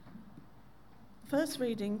first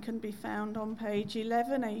reading can be found on page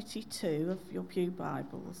 1182 of your Pew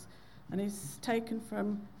Bibles and is taken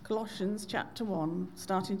from Colossians chapter 1,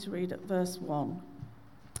 starting to read at verse 1.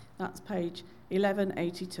 That's page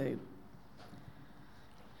 1182.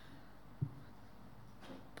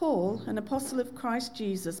 Paul, an apostle of Christ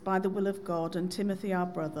Jesus by the will of God, and Timothy our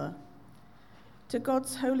brother, to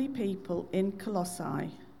God's holy people in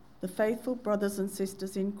Colossae, the faithful brothers and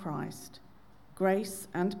sisters in Christ, grace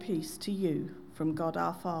and peace to you from God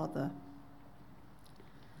our Father.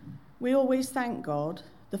 We always thank God,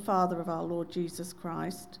 the Father of our Lord Jesus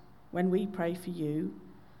Christ, when we pray for you,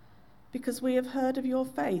 because we have heard of your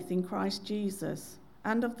faith in Christ Jesus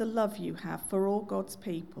and of the love you have for all God's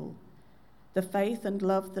people, the faith and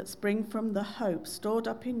love that spring from the hope stored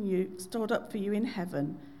up for you in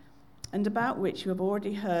heaven, and about which you have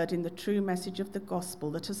already heard in the true message of the gospel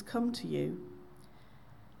that has come to you.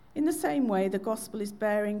 In the same way, the gospel is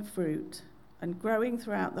bearing fruit and growing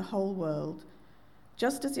throughout the whole world,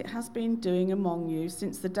 just as it has been doing among you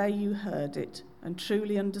since the day you heard it and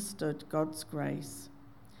truly understood God's grace.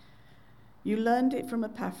 You learned it from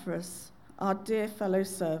Epaphras, our dear fellow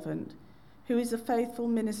servant, who is a faithful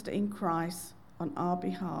minister in Christ on our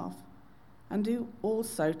behalf, and who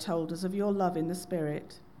also told us of your love in the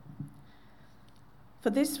Spirit.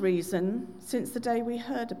 For this reason, since the day we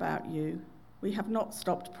heard about you, we have not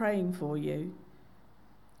stopped praying for you.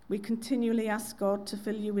 We continually ask God to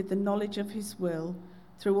fill you with the knowledge of his will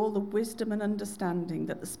through all the wisdom and understanding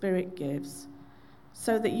that the Spirit gives,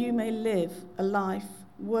 so that you may live a life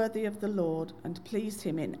worthy of the Lord and please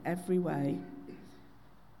him in every way,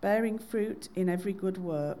 bearing fruit in every good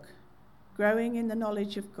work, growing in the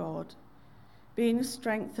knowledge of God, being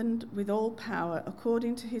strengthened with all power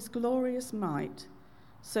according to his glorious might,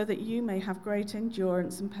 so that you may have great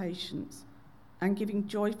endurance and patience, and giving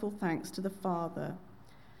joyful thanks to the Father,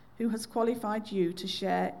 who has qualified you to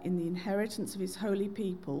share in the inheritance of his holy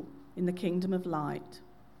people in the kingdom of light.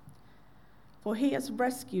 For he has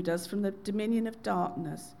rescued us from the dominion of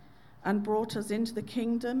darkness and brought us into the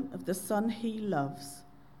kingdom of the Son he loves,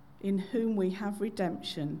 in whom we have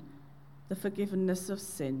redemption, the forgiveness of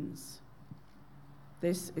sins.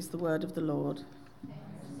 This is the word of the Lord.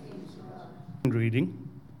 Reading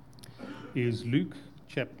is Luke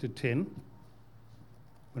chapter 10,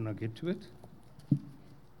 when I get to it,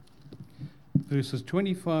 verses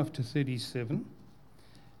 25 to 37,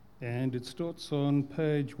 and it starts on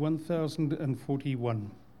page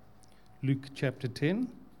 1041. Luke chapter 10,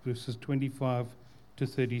 verses 25 to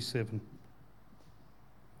 37.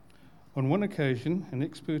 On one occasion, an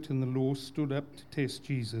expert in the law stood up to test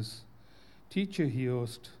Jesus. "Teacher," he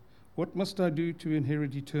asked, "what must I do to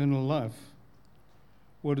inherit eternal life?"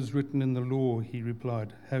 "What is written in the law?" he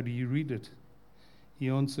replied. "How do you read it?" He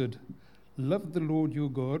answered, "Love the Lord your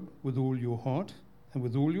God with all your heart and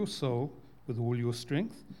with all your soul, with all your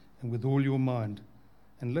strength and with all your mind,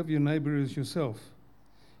 and love your neighbor as yourself."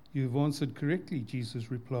 "You have answered correctly," Jesus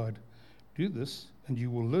replied. "Do this and you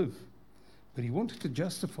will live." But he wanted to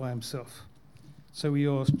justify himself. So he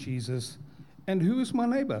asked Jesus, "And who is my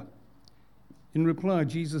neighbor?" In reply,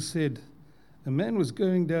 Jesus said, "A man was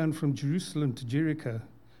going down from Jerusalem to Jericho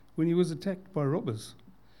when he was attacked by robbers.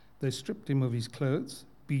 They stripped him of his clothes,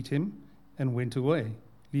 beat him, and went away,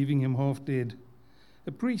 leaving him half dead.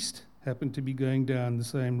 A priest happened to be going down the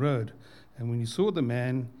same road, and when he saw the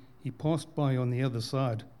man, he passed by on the other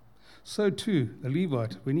side. So too, a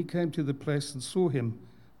Levite, when he came to the place and saw him,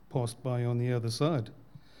 passed by on the other side.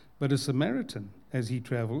 But a Samaritan, as he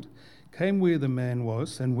traveled, came where the man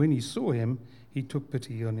was, and when he saw him, he took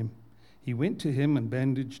pity on him. He went to him and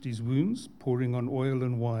bandaged his wounds, pouring on oil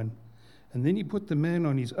and wine. And then he put the man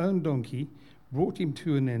on his own donkey, brought him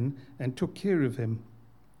to an inn, and took care of him.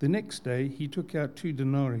 The next day he took out 2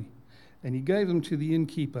 denarii, and he gave them to the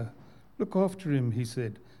innkeeper. 'Look after him,' he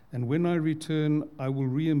said, 'and when I return, I will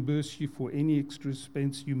reimburse you for any extra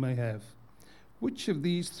expense you may have.' Which of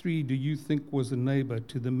these 3 do you think was a neighbor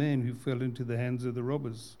to the man who fell into the hands of the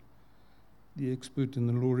robbers?" The expert in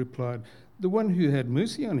the law replied, "The one who had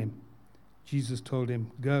mercy on him." Jesus told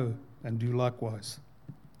him, "Go and do likewise."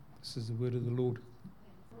 This is the word of the Lord.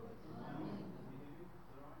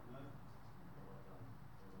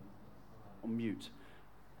 On mute.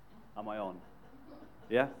 Am I on?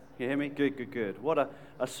 Yeah? Can you hear me? Good, good, good. What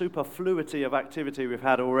a superfluity of activity we've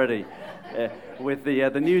had already with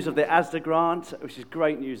the news of the ASDA grant, which is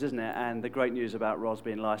great news, isn't it? And the great news about Ros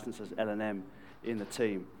being licensed as L&M in the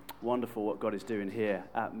team. Wonderful what God is doing here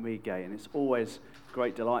at Meadgate, and it's always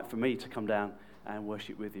great delight for me to come down and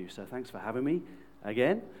worship with you. So thanks for having me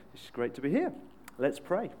again. It's great to be here. Let's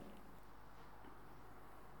pray.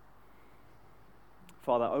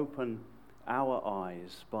 Father, open our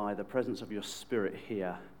eyes by the presence of your Spirit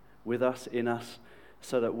here with us, in us,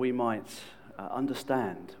 so that we might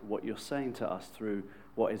understand what you're saying to us through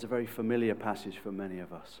what is a very familiar passage for many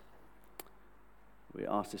of us. We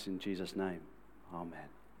ask this in Jesus' name. Amen.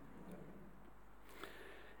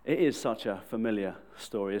 It is such a familiar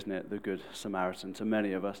story, isn't it? The Good Samaritan to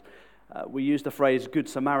many of us. We use the phrase Good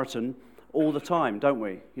Samaritan all the time, don't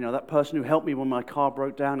we? You know, that person who helped me when my car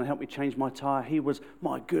broke down and helped me change my tire, he was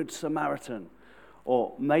my Good Samaritan.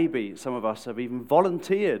 Or maybe some of us have even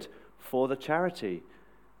volunteered for the charity,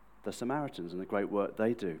 the Samaritans, and the great work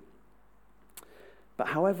they do. But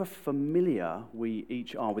however familiar we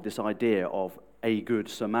each are with this idea of a Good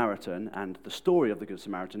Samaritan and the story of the Good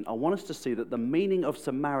Samaritan, I want us to see that the meaning of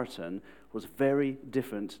Samaritan was very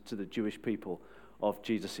different to the Jewish people of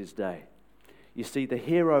Jesus' day. You see, the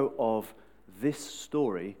hero of this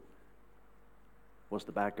story was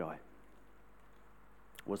the bad guy,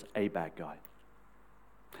 was a bad guy.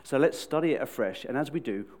 So let's study it afresh, and as we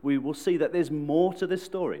do, we will see that there's more to this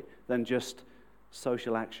story than just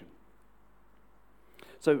social action.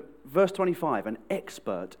 So, verse 25, an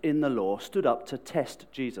expert in the law stood up to test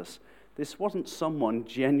Jesus. This wasn't someone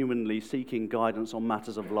genuinely seeking guidance on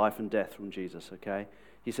matters of life and death from Jesus, okay?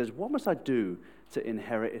 He says, what must I do to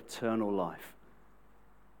inherit eternal life?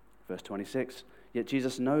 Verse 26, yet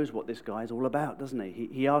Jesus knows what this guy is all about, doesn't he?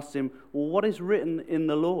 He asks him, well, what is written in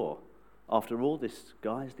the law? After all, this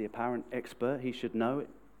guy is the apparent expert. He should know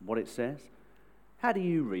what it says. How do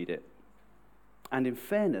you read it? And in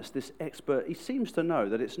fairness, this expert, he seems to know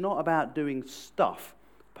that it's not about doing stuff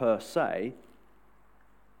per se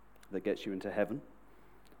that gets you into heaven,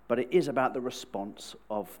 but it is about the response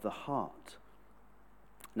of the heart.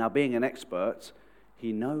 Now, being an expert,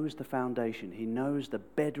 he knows the foundation. He knows the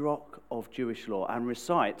bedrock of Jewish law and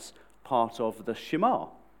recites part of the Shema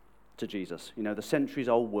to Jesus. You know, the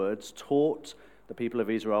centuries-old words taught the people of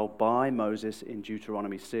Israel by Moses in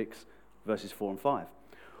Deuteronomy 6, verses 4 and 5.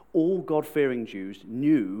 All God-fearing Jews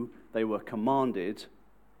knew they were commanded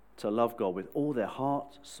to love God with all their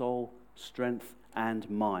heart, soul, strength, and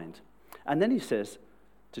mind. And then he says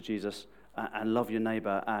to Jesus, and love your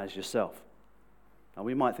neighbor as yourself. Now,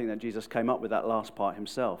 we might think that Jesus came up with that last part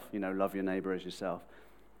himself, you know, love your neighbor as yourself.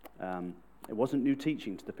 It wasn't new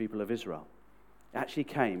teaching to the people of Israel. It actually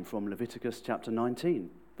came from Leviticus chapter 19,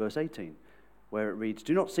 verse 18, where it reads,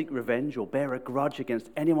 do not seek revenge or bear a grudge against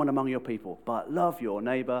anyone among your people, but love your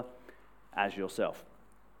neighbor as yourself.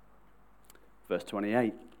 Verse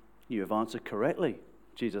 28, you have answered correctly,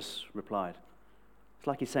 Jesus replied. It's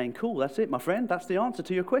like he's saying, cool, that's it, my friend, that's the answer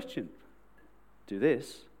to your question. Do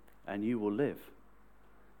this, and you will live.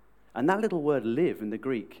 And that little word live in the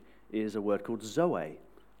Greek is a word called zoe,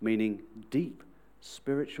 meaning deep,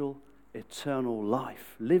 spiritual, eternal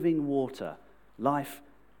life, living water, life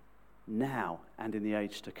now and in the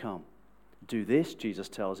age to come. Do this, Jesus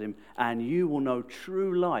tells him, and you will know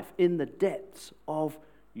true life in the depths of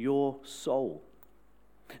your soul.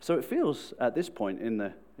 So it feels at this point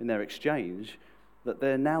in their exchange that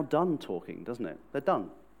they're now done talking, doesn't it? They're done.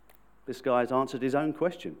 This guy's answered his own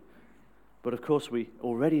question. But of course we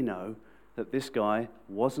already know that this guy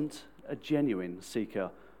wasn't a genuine seeker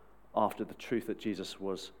after the truth that Jesus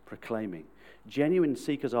was proclaiming. Genuine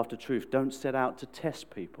seekers after truth don't set out to test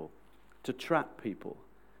people, to trap people,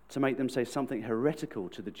 to make them say something heretical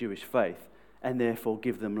to the Jewish faith, and therefore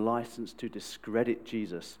give them license to discredit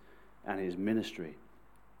Jesus and his ministry.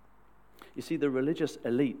 You see, the religious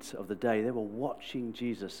elite of the day, they were watching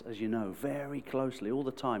Jesus, as you know, very closely all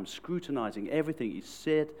the time, scrutinizing everything he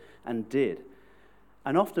said and did.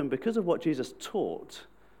 And often, because of what Jesus taught,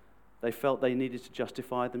 they felt they needed to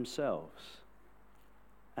justify themselves.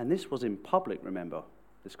 And this was in public, remember,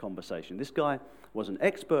 this conversation. This guy was an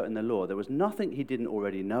expert in the law. There was nothing he didn't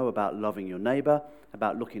already know about loving your neighbor,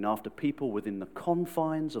 about looking after people within the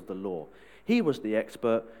confines of the law. He was the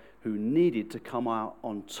expert who needed to come out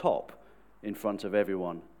on top in front of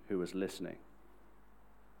everyone who was listening.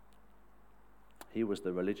 He was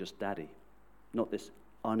the religious daddy, not this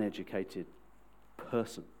uneducated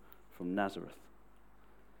person from Nazareth.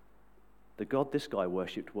 The God this guy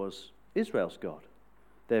worshipped was Israel's God.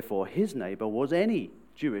 Therefore, his neighbor was any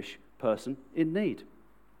Jewish person in need.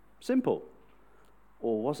 Simple.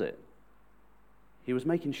 Or was it? He was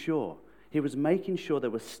making sure there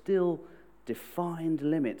were still defined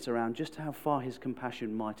limits around just how far his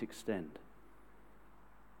compassion might extend.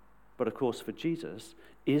 But of course, for Jesus,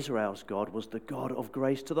 Israel's God was the God of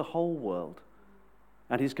grace to the whole world.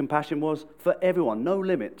 And his compassion was for everyone, no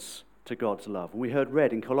limits to God's love. And we heard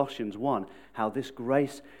read in Colossians 1 how this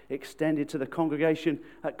grace extended to the congregation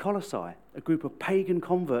at Colossae, a group of pagan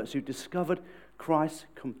converts who discovered Christ's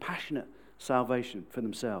compassionate, salvation for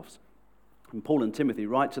themselves. And Paul and Timothy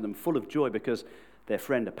write to them full of joy because their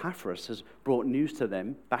friend Epaphras has brought news to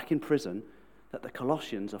them back in prison that the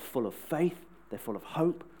Colossians are full of faith, they're full of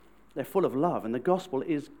hope, they're full of love, and the gospel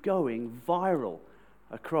is going viral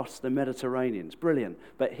across the Mediterranean. It's brilliant.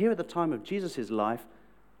 But here at the time of Jesus' life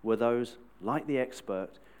were those, like the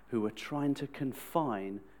expert, who were trying to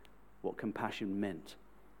confine what compassion meant.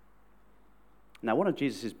 Now, one of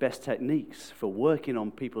Jesus' best techniques for working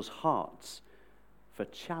on people's hearts, for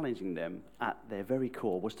challenging them at their very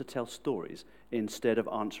core, was to tell stories instead of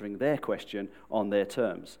answering their question on their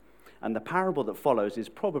terms. And the parable that follows is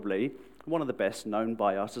probably one of the best known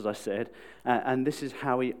by us, as I said, and this is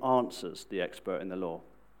how he answers the expert in the law.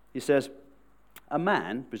 He says, a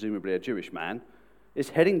man, presumably a Jewish man, is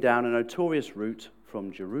heading down a notorious route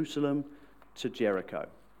from Jerusalem to Jericho.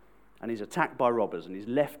 And he's attacked by robbers and he's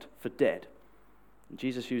left for dead. And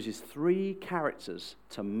Jesus uses three characters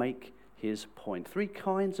to make his point. Three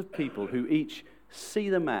kinds of people who each see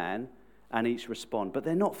the man and each respond. But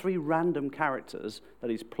they're not three random characters that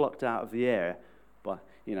he's plucked out of the air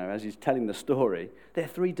as he's telling the story. They're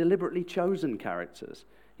three deliberately chosen characters.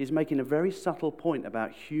 He's making a very subtle point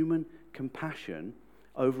about human compassion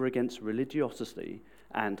over against religiosity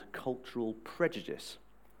and cultural prejudice.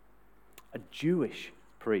 A Jewish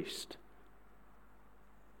priest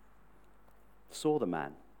saw the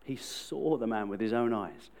man. He saw the man with his own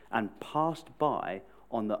eyes and passed by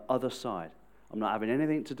on the other side. I'm not having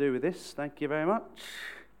anything to do with this, thank you very much.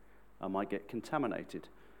 I might get contaminated,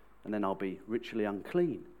 and then I'll be ritually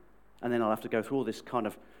unclean. And then I'll have to go through all this kind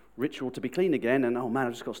of ritual to be clean again, and oh man,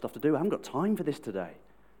 I've just got stuff to do. I haven't got time for this today.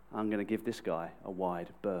 I'm going to give this guy a wide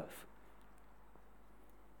berth.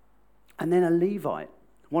 And then a Levite,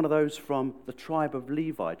 one of those from the tribe of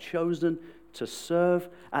Levi, chosen to serve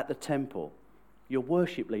at the temple, your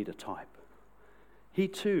worship leader type. He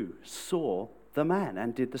too saw the man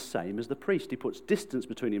and did the same as the priest. He puts distance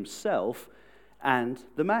between himself and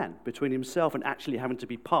the man, between himself and actually having to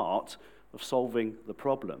be part of solving the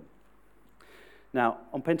problem. Now,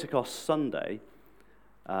 on Pentecost Sunday,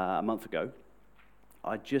 a month ago,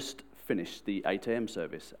 I just finished the 8 a.m.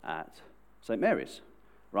 service at St. Mary's,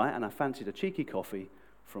 right? And I fancied a cheeky coffee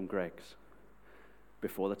from Greg's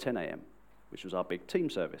before the 10 a.m., which was our big team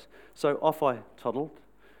service. So off I toddled,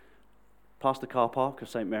 past the car park of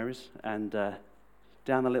St. Mary's, and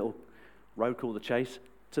down the little road called the Chase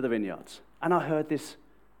to the vineyards. And I heard this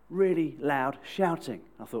really loud shouting.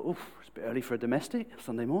 I thought, oof, it's a bit early for a domestic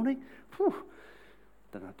Sunday morning. Whew.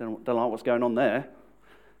 Don't like what's going on there.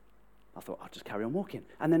 I thought, I'll just carry on walking.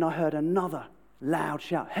 And then I heard another loud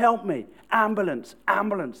shout, help me, ambulance,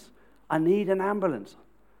 ambulance. I need an ambulance.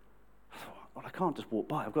 I thought, well, I can't just walk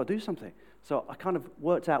by, I've got to do something. So I kind of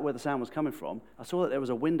worked out where the sound was coming from. I saw that there was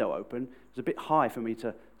a window open. It was a bit high for me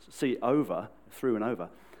to see through and over.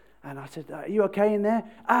 And I said, are you okay in there?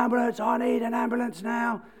 Ambulance, I need an ambulance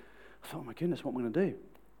now. I thought, oh my goodness, what am I going to do?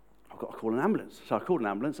 I've got to call an ambulance. So I called an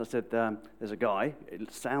ambulance. I said, there's a guy.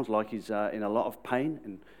 It sounds like he's in a lot of pain.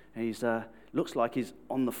 And he's looks like he's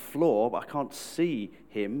on the floor, but I can't see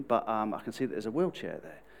him. But I can see that there's a wheelchair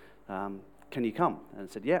there. Can you come? And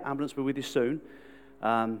I said, yeah, ambulance will be with you soon.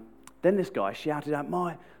 Then this guy shouted out,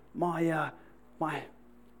 my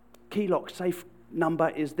key lock safe number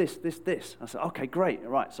is this. I said, okay, great.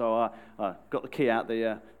 Right, so I got the key out,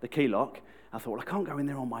 the key lock. I thought, well, I can't go in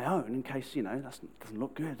there on my own in case, that doesn't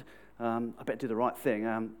look good. I better do the right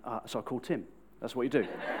thing. So I called Tim. That's what you do.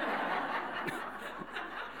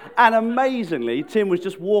 And amazingly, Tim was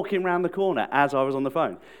just walking around the corner as I was on the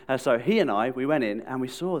phone. So he and we went in and we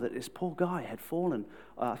saw that this poor guy had fallen.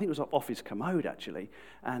 I think it was off his commode, actually.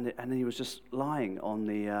 And he was just lying on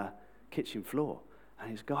the kitchen floor. And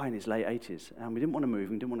he's a guy in his late 80s. And we didn't want to move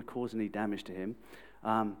him, didn't want to cause any damage to him.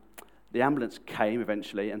 The ambulance came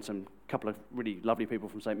eventually, and some couple of really lovely people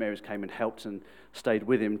from St. Mary's came and helped and stayed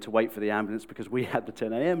with him to wait for the ambulance because we had the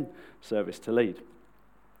 10 a.m. service to lead.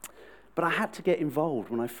 But I had to get involved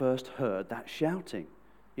when I first heard that shouting.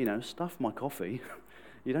 Stuff my coffee.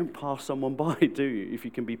 You don't pass someone by, do you, if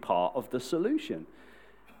you can be part of the solution?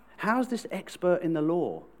 How's this expert in the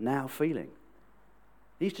law now feeling?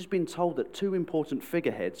 He's just been told that two important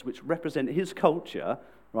figureheads, which represent his culture,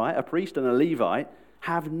 right, a priest and a Levite,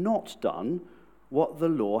 have not done what the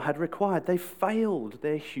law had required. They failed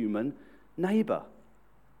their human neighbor.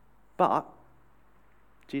 But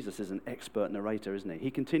Jesus is an expert narrator, isn't he?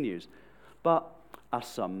 He continues, but a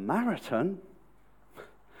Samaritan,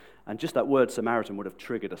 and just that word Samaritan would have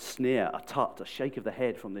triggered a sneer, a tut, a shake of the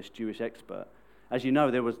head from this Jewish expert. As you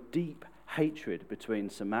know, there was deep hatred between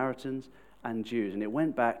Samaritans and Jews, and it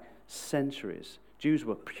went back centuries. Jews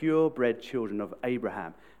were purebred children of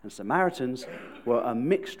Abraham, and Samaritans were a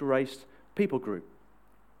mixed-race people group.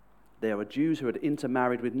 There were Jews who had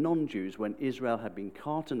intermarried with non-Jews when Israel had been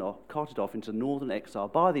carted off into northern exile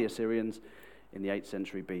by the Assyrians in the 8th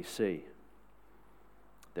century BC.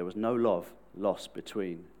 There was no love lost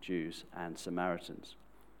between Jews and Samaritans.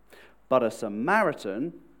 But a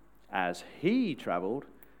Samaritan, as he traveled,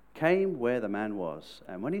 came where the man was,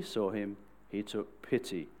 and when he saw him, he took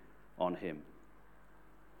pity on him.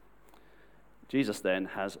 Jesus then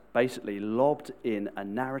has basically lobbed in a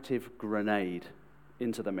narrative grenade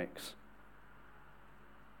into the mix.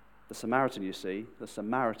 The Samaritan, you see, the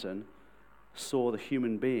Samaritan saw the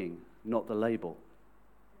human being, not the label.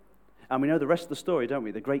 And we know the rest of the story, don't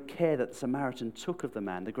we? The great care that the Samaritan took of the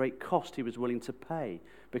man, the great cost he was willing to pay,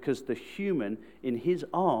 because the human in his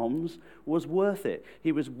arms was worth it.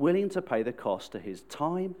 He was willing to pay the cost to his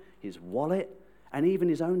time, his wallet, and even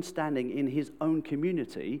his own standing in his own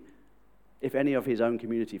community, if any of his own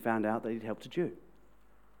community found out that he'd helped a Jew.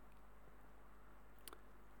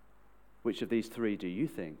 Which of these three do you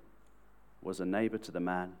think was a neighbor to the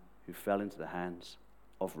man who fell into the hands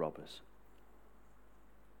of robbers?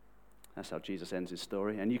 That's how Jesus ends his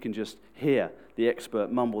story. And you can just hear the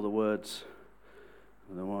expert mumble the words,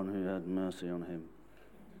 "The one who had mercy on him."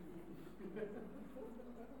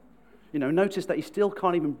 Notice that he still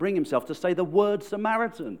can't even bring himself to say the word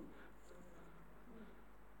Samaritan.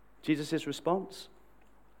 Jesus' response,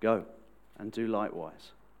 "Go and do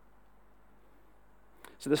likewise."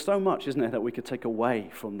 So there's so much, isn't there, that we could take away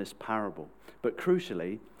from this parable. But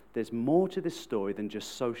crucially, there's more to this story than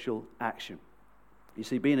just social action. You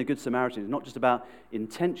see, being a good Samaritan is not just about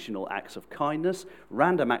intentional acts of kindness,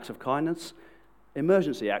 random acts of kindness,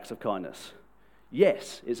 emergency acts of kindness.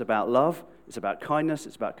 Yes, it's about love, it's about kindness,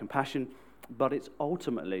 it's about compassion, but it's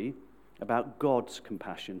ultimately about God's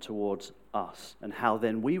compassion towards us and how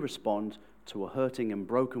then we respond to a hurting and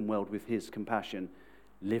broken world with his compassion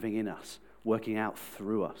living in us, working out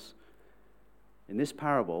through us. In this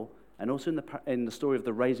parable, and also in the story of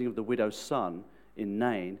the raising of the widow's son in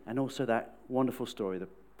Nain, and also that wonderful story, the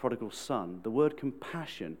prodigal son, the word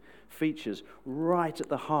compassion features right at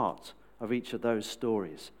the heart of each of those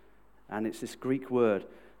stories. And it's this Greek word,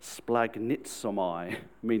 splagnitsomai,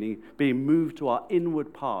 meaning being moved to our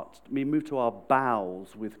inward parts, being moved to our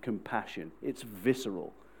bowels with compassion. It's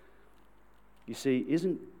visceral. You see,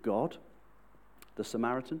 isn't God the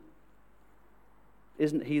Samaritan?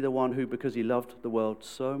 Isn't he the one who, because he loved the world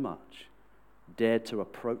so much, dared to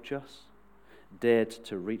approach us, dared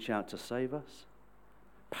to reach out to save us,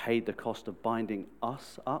 paid the cost of binding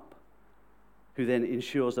us up, who then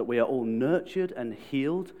ensures that we are all nurtured and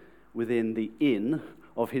healed within the inn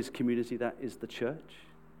of his community that is the church?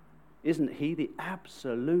 Isn't he the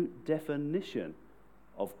absolute definition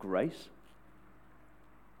of grace?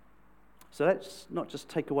 So let's not just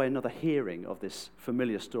take away another hearing of this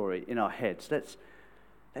familiar story in our heads. Let's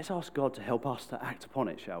ask God to help us to act upon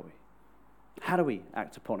it, shall we? How do we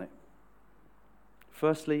act upon it?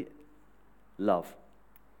 Firstly, love.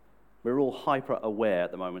 We're all hyper aware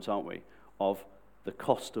at the moment, aren't we, of the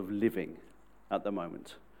cost of living at the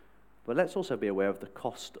moment. But let's also be aware of the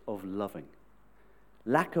cost of loving.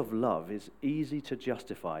 Lack of love is easy to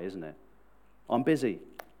justify, isn't it? I'm busy.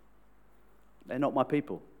 They're not my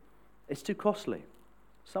people. It's too costly.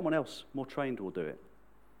 Someone else more trained will do it.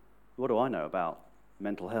 What do I know about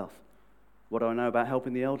mental health? What do I know about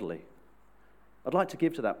helping the elderly? I'd like to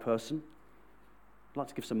give to that person. I'd like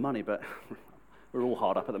to give some money, but we're all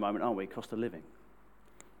hard up at the moment, aren't we? Cost of living.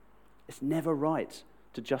 It's never right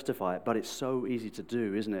to justify it, but it's so easy to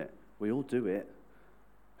do, isn't it? We all do it.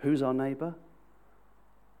 Who's our neighbor?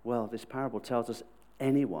 Well, this parable tells us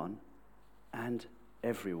anyone and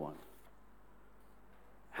everyone.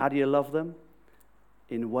 How do you love them?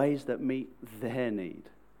 In ways that meet their need.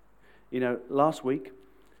 Last week,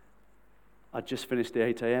 I just finished the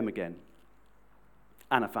 8 a.m. again,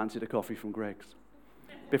 and I fancied a coffee from Greg's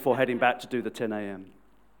before heading back to do the 10 a.m.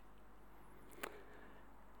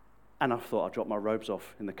 And I thought I'd drop my robes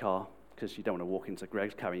off in the car, because you don't want to walk into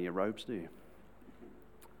Greg's carrying your robes, do you?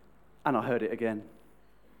 And I heard it again,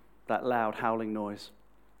 that loud howling noise.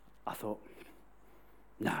 I thought,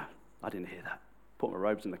 no, I didn't hear that. Put my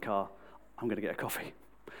robes in the car. I'm going to get a coffee.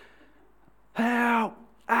 Help!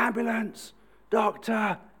 Ambulance!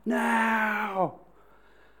 Doctor! Now!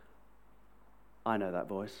 I know that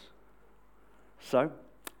voice. So,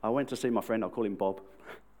 I went to see my friend. I'll call him Bob.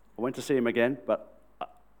 I went to see him again, but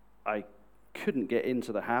I couldn't get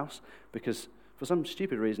into the house because for some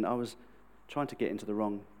stupid reason I was trying to get into the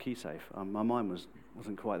wrong key safe. My mind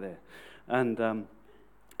wasn't quite there. And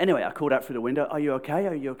anyway, I called out through the window, "Are you okay?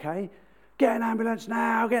 Are you okay? get an ambulance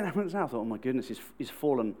now, get an ambulance now. I thought, oh my goodness, he's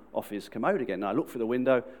fallen off his commode again. And I looked through the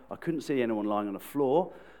window. I couldn't see anyone lying on the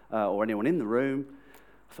floor or anyone in the room.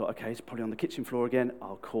 I thought, okay, he's probably on the kitchen floor again.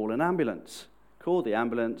 I'll call an ambulance. Called the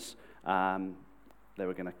ambulance. They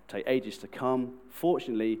were going to take ages to come.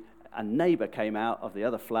 Fortunately, a neighbour came out of the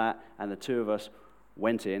other flat, and the two of us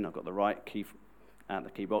went in. I've got the right key out the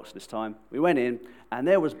key box this time. We went in, and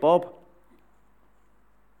there was Bob,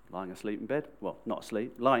 lying asleep in bed. Well, not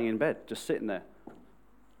asleep, lying in bed, just sitting there.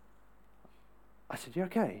 I said, you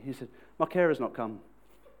okay? He said, my carer's not come.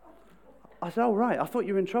 I said, oh, right, I thought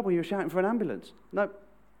you were in trouble. You were shouting for an ambulance. No,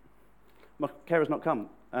 my carer's not come.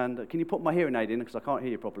 And can you put my hearing aid in because I can't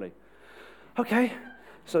hear you properly? Okay.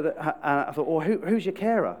 So I thought, well, who's your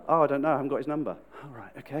carer? Oh, I don't know. I haven't got his number. All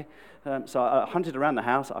right, okay. So I hunted around the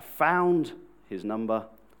house. I found his number,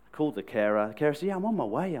 called the carer. The carer said, yeah, I'm on my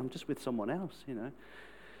way. I'm just with someone else, you know.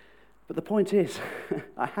 But the point is,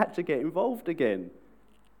 I had to get involved again.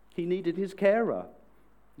 He needed his carer.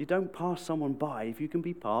 You don't pass someone by if you can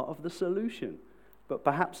be part of the solution. But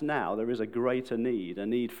perhaps now there is a greater need, a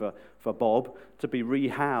need for Bob to be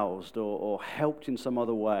rehoused or helped in some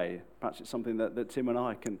other way. Perhaps it's something that Tim and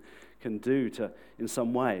I can do to, in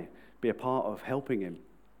some way, be a part of helping him.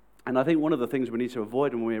 And I think one of the things we need to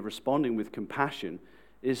avoid when we're responding with compassion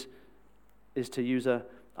is to use a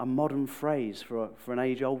modern phrase for an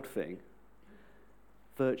age-old thing.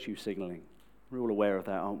 Virtue signaling. We're all aware of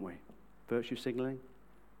that, aren't we? Virtue signaling.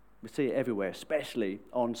 We see it everywhere, especially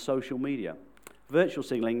on social media. Virtue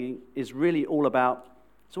signaling is really all about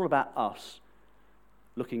us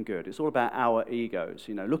looking good. It's all about our egos.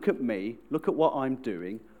 You know, look at me, look at what I'm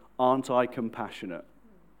doing. Aren't I compassionate?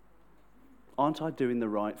 Aren't I doing the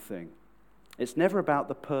right thing? It's never about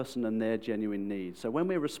the person and their genuine needs. So when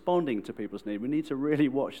we're responding to people's needs, we need to really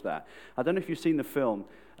watch that. I don't know if you've seen the film,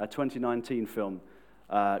 a 2019 film,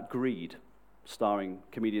 Greed, starring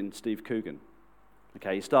comedian Steve Coogan.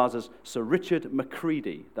 Okay, he stars as Sir Richard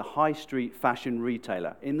Macready, the high street fashion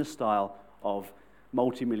retailer, in the style of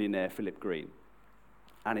multimillionaire Philip Green.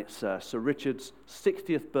 And it's Sir Richard's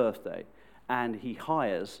 60th birthday, and he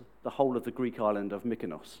hires the whole of the Greek island of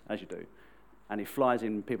Mykonos, as you do. And he flies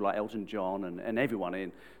in people like Elton John and everyone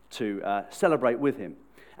in to celebrate with him.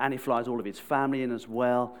 And he flies all of his family in as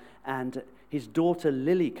well. And his daughter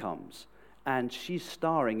Lily comes, and she's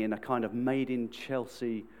starring in a kind of Made in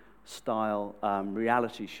Chelsea style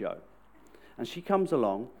reality show. And she comes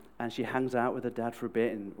along and she hangs out with her dad for a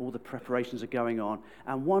bit, and all the preparations are going on.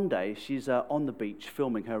 And one day she's on the beach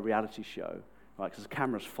filming her reality show, right? Because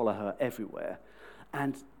cameras follow her everywhere.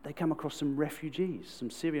 And they come across some refugees, some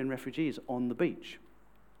Syrian refugees on the beach.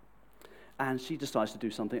 And she decides to do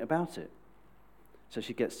something about it. So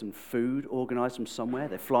she gets some food organized from somewhere.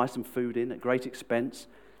 They fly some food in at great expense.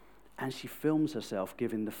 And she films herself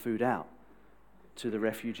giving the food out to the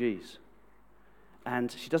refugees. And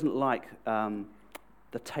she doesn't like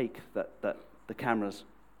the take that the cameras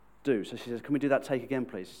do. So she says, can we do that take again,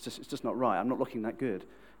 please? It's just not right. I'm not looking that good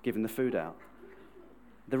giving the food out.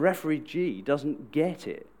 The refugee doesn't get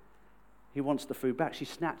it. He wants the food back. She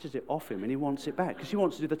snatches it off him and he wants it back because she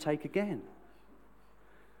wants to do the take again.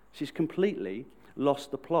 She's completely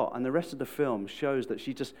lost the plot, and the rest of the film shows that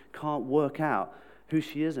she just can't work out who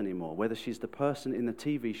she is anymore, whether she's the person in the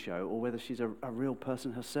TV show or whether she's a real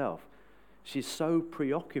person herself. She's so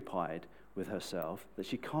preoccupied with herself that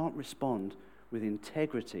she can't respond with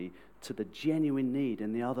integrity to the genuine need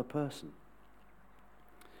in the other person.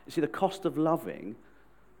 You see, the cost of loving,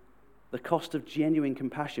 the cost of genuine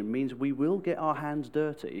compassion means we will get our hands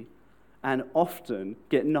dirty and often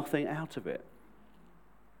get nothing out of it.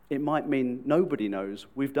 It might mean nobody knows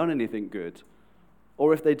we've done anything good.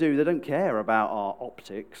 Or if they do, they don't care about our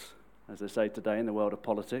optics, as they say today in the world of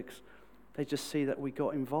politics. They just see that we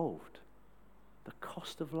got involved. The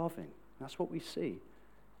cost of loving. That's what we see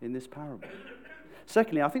in this parable.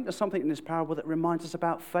 Secondly, I think there's something in this parable that reminds us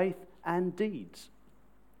about faith and deeds.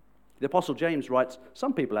 The Apostle James writes,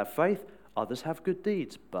 some people have faith, others have good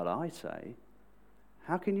deeds. But I say,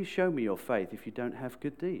 how can you show me your faith if you don't have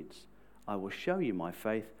good deeds? I will show you my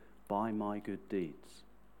faith by my good deeds.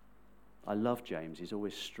 I love James. He's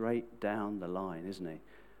always straight down the line, isn't he?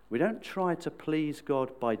 We don't try to please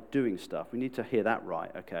God by doing stuff. We need to hear that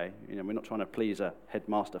right, okay? You know, we're not trying to please a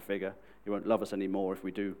headmaster figure. He won't love us anymore if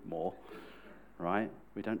we do more, right?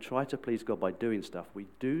 We don't try to please God by doing stuff. We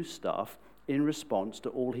do stuff in response to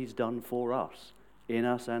all he's done for us, in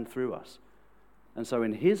us and through us. And so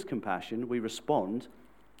in his compassion, we respond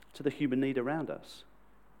to the human need around us.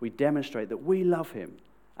 We demonstrate that we love him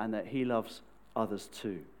and that he loves others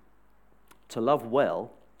too. To love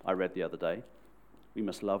well, I read the other day, we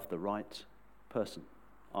must love the right person.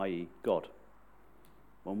 i.e. God.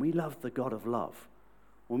 When we love the God of love,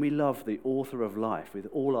 when we love the author of life with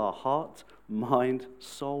all our heart, mind,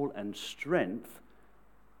 soul, and strength,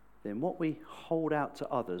 then what we hold out to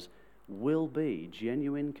others will be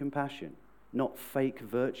genuine compassion, not fake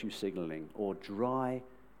virtue signaling or dry,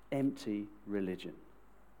 empty religion.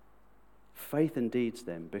 Faith and deeds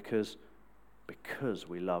then, because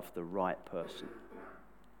we love the right person.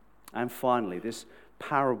 And finally, this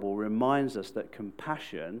parable reminds us that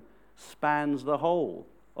compassion spans the whole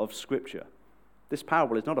of Scripture. This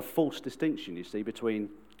parable is not a false distinction, you see, between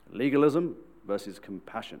legalism versus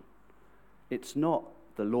compassion. It's not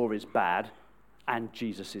the law is bad and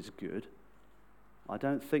Jesus is good. I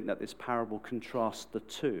don't think that this parable contrasts the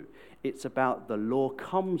two. It's about the law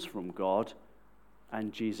comes from God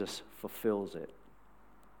and Jesus fulfills it.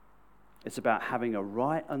 It's about having a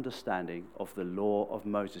right understanding of the law of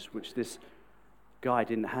Moses, which this guy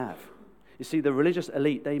didn't have. You see, the religious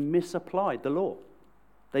elite, they misapplied the law.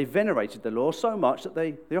 They venerated the law so much that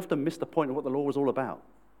they often missed the point of what the law was all about.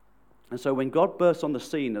 And so when God bursts on the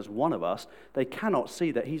scene as one of us, they cannot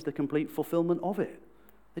see that he's the complete fulfillment of it.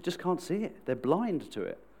 They just can't see it. They're blind to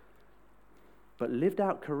it. But lived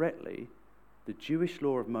out correctly, the Jewish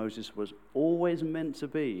law of Moses was always meant to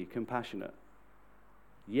be compassionate.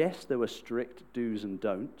 Yes, there were strict do's and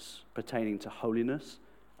don'ts pertaining to holiness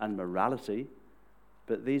and morality,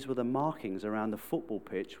 but these were the markings around the football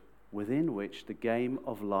pitch within which the game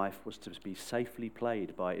of life was to be safely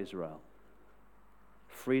played by Israel.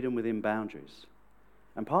 Freedom within boundaries.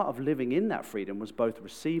 And part of living in that freedom was both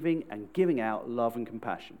receiving and giving out love and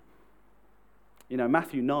compassion. You know,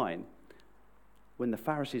 Matthew 9, when the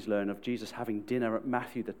Pharisees learn of Jesus having dinner at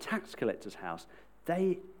Matthew, the tax collector's house,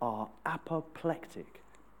 they are apoplectic.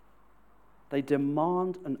 They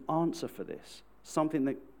demand an answer for this, something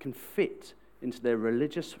that can fit into their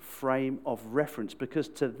religious frame of reference, because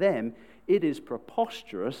to them it is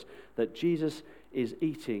preposterous that Jesus is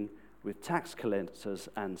eating with tax collectors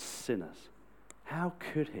and sinners. How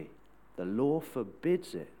could he? The law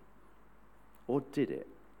forbids it. Or did it?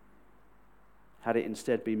 Had it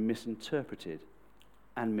instead been misinterpreted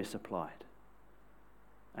and misapplied?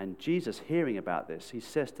 And Jesus, hearing about this, he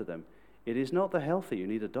says to them, "It is not the healthy who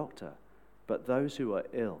need a doctor, but those who are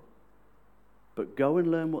ill. But go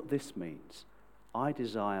and learn what this means. I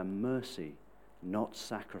desire mercy, not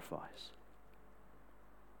sacrifice."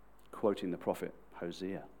 Quoting the prophet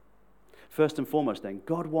Hosea. First and foremost then,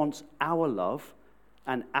 God wants our love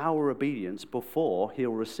and our obedience before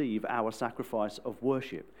he'll receive our sacrifice of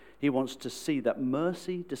worship. He wants to see that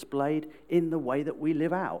mercy displayed in the way that we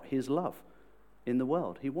live out his love in the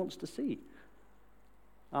world. He wants to see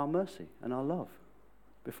our mercy and our love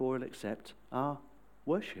before he'll accept our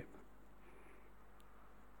worship.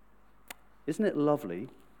 Isn't it lovely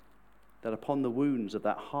that upon the wounds of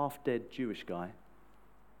that half-dead Jewish guy,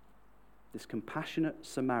 this compassionate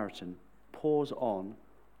Samaritan pours on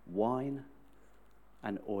wine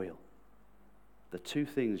and oil, the two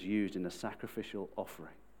things used in a sacrificial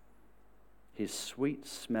offering, his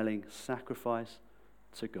sweet-smelling sacrifice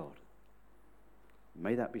to God.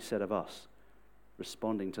 May that be said of us,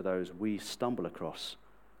 responding to those we stumble across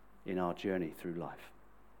in our journey through life.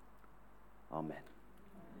 Amen.